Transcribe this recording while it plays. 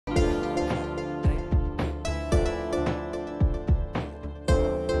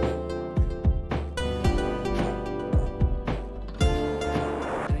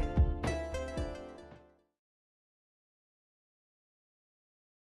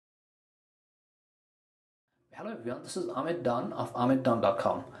Hello everyone, this is Ahmed Dawn of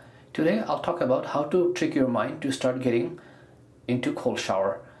ahmeddawn.com. Today I'll talk about how to trick your mind to start getting into cold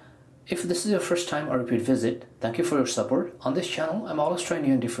shower. If this is your first time or repeat visit, thank you for your support. On this channel, I'm always trying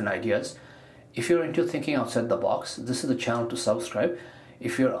new and different ideas. If you're into thinking outside the box, this is the channel to subscribe.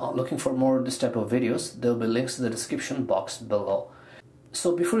 If you're looking for more of this type of videos, there will be links in the description box below.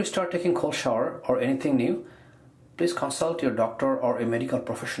 So before you start taking cold shower or anything new, please consult your doctor or a medical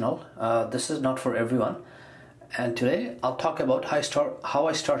professional. This is not for everyone. And today I'll talk about how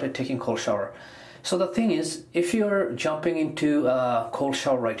I started taking cold shower. So the thing is, if you're jumping into a cold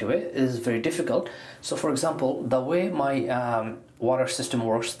shower right away, it is very difficult. So for example, the way my water system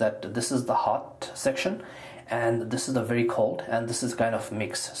works, that this is the hot section and this is the very cold, and this is kind of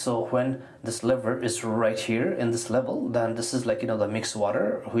mix. So when this lever is right here in this level, then this is like, the mixed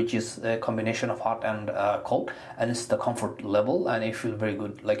water, which is a combination of hot and cold, and it's the comfort level, and I feel very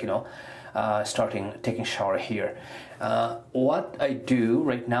good, starting taking shower here. What I do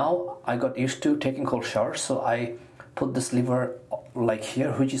right now, I got used to taking cold shower, so I put this lever like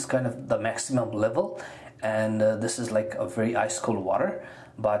here, which is kind of the maximum level, and this is like a very ice cold water.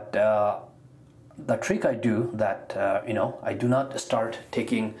 But the trick I do that, I do not start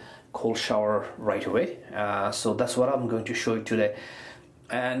taking cold shower right away. So that's what I'm going to show you today.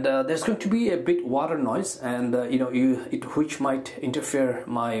 And there's going to be a bit water noise, and which might interfere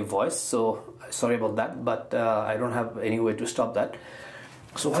my voice, so sorry about that, but I don't have any way to stop that.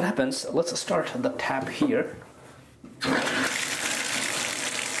 So what happens, let's start the tap here. So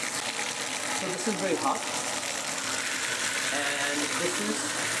this is very hot, and this is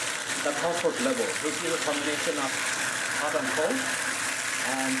the comfort level, which is a combination of hot and cold,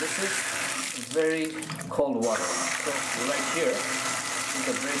 and this is very cold water. So right here is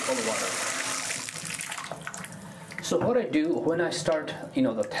a very cold water. So what I do when I start,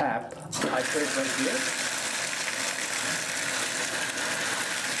 the tap, I put it right here,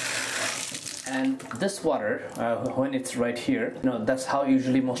 and this water, when it's right here, that's how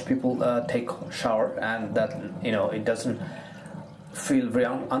usually most people take shower, and that it doesn't feel very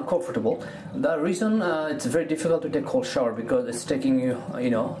uncomfortable. The reason it's very difficult to take cold shower, because it's taking you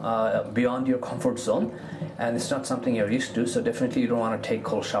beyond your comfort zone, and it's not something you're used to. So definitely you don't want to take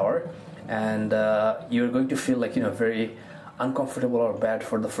cold shower, and you're going to feel like very uncomfortable or bad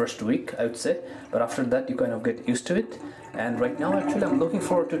for the first week, I would say. But after that you kind of get used to it. And right now actually I'm looking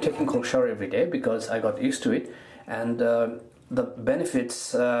forward to taking cold shower every day, because I got used to it, and the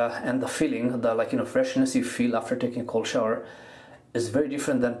benefits and the feeling, the freshness you feel after taking a cold shower is very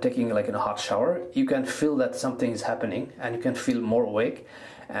different than taking a hot shower. You can feel that something is happening, and you can feel more awake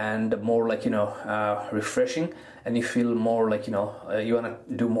and more refreshing, and you feel more you want to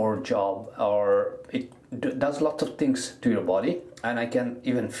do more job, or it does lots of things to your body. And I can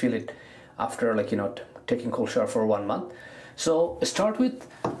even feel it after taking cold shower for 1 month. So start with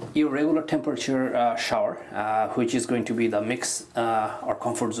your regular temperature shower, which is going to be the mix or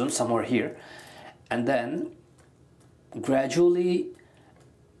comfort zone somewhere here, and then gradually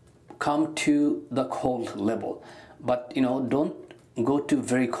come to the cold level. But don't go to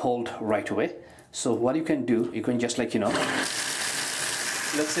very cold right away. So what you can do, you can just let's say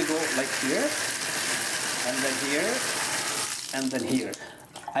go like here, and then here, and then here.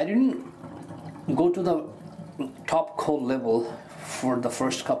 I didn't go to the top cold level for the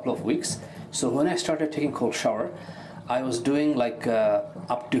first couple of weeks. So when I started taking cold shower, I was doing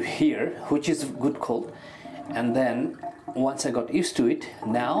up to here, which is good cold. And then once I got used to it,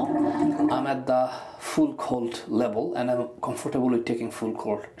 now I'm at the full cold level, and I'm comfortable with taking full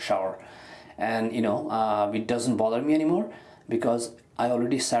cold shower. And it doesn't bother me anymore, because I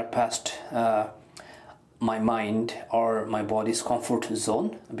already surpassed my mind or my body's comfort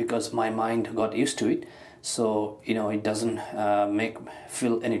zone, because my mind got used to it. So it doesn't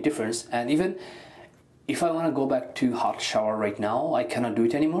feel any difference. And even if I want to go back to hot shower right now, I cannot do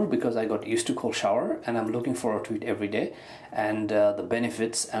it anymore, because I got used to cold shower, and I'm looking forward to it every day. And the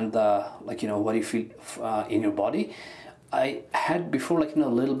benefits and the what you feel in your body. I had before a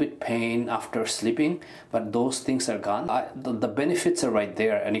little bit pain after sleeping, but those things are gone. The benefits are right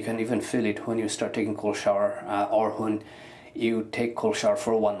there, and you can even feel it when you start taking cold shower, or when you take cold shower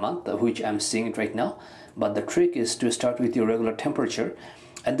for 1 month, which I'm seeing it right now. But the trick is to start with your regular temperature.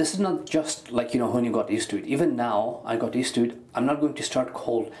 And this is not just when you got used to it. Even now, I got used to it. I'm not going to start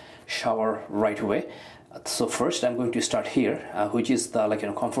cold shower right away. So first I'm going to start here, which is the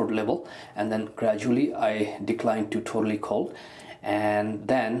comfort level, and then gradually I decline to totally cold. And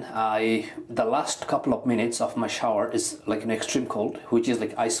then the last couple of minutes of my shower is an extreme cold, which is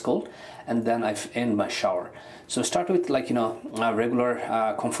ice cold, and then I end my shower. So start with a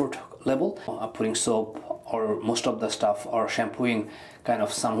regular comfort level, putting soap or most of the stuff or shampooing kind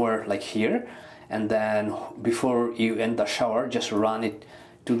of somewhere like here, and then before you end the shower just run it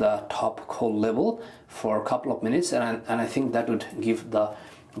to the top cold level for a couple of minutes, and I think that would give the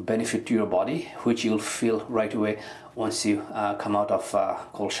benefit to your body, which you'll feel right away once you come out of a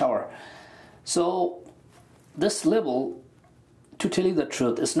cold shower. So this level, to tell you the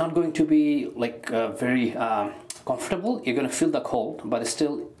truth, it's not going to be like very comfortable. You're going to feel the cold, but it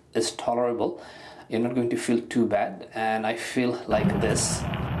still is tolerable. You're not going to feel too bad, and I feel like this.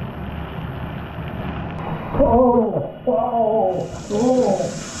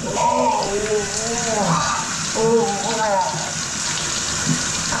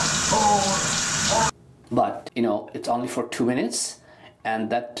 But you know, it's only for 2 minutes, and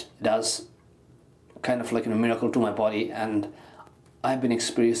that does kind of like a miracle to my body, and I've been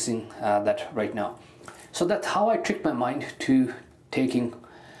experiencing that right now. So that's how I trick my mind to taking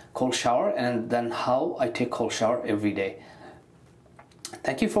cold shower, and then how I take cold shower every day.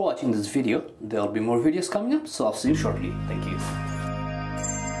 Thank you for watching this video. There will be more videos coming up, so I'll see you shortly. Thank you.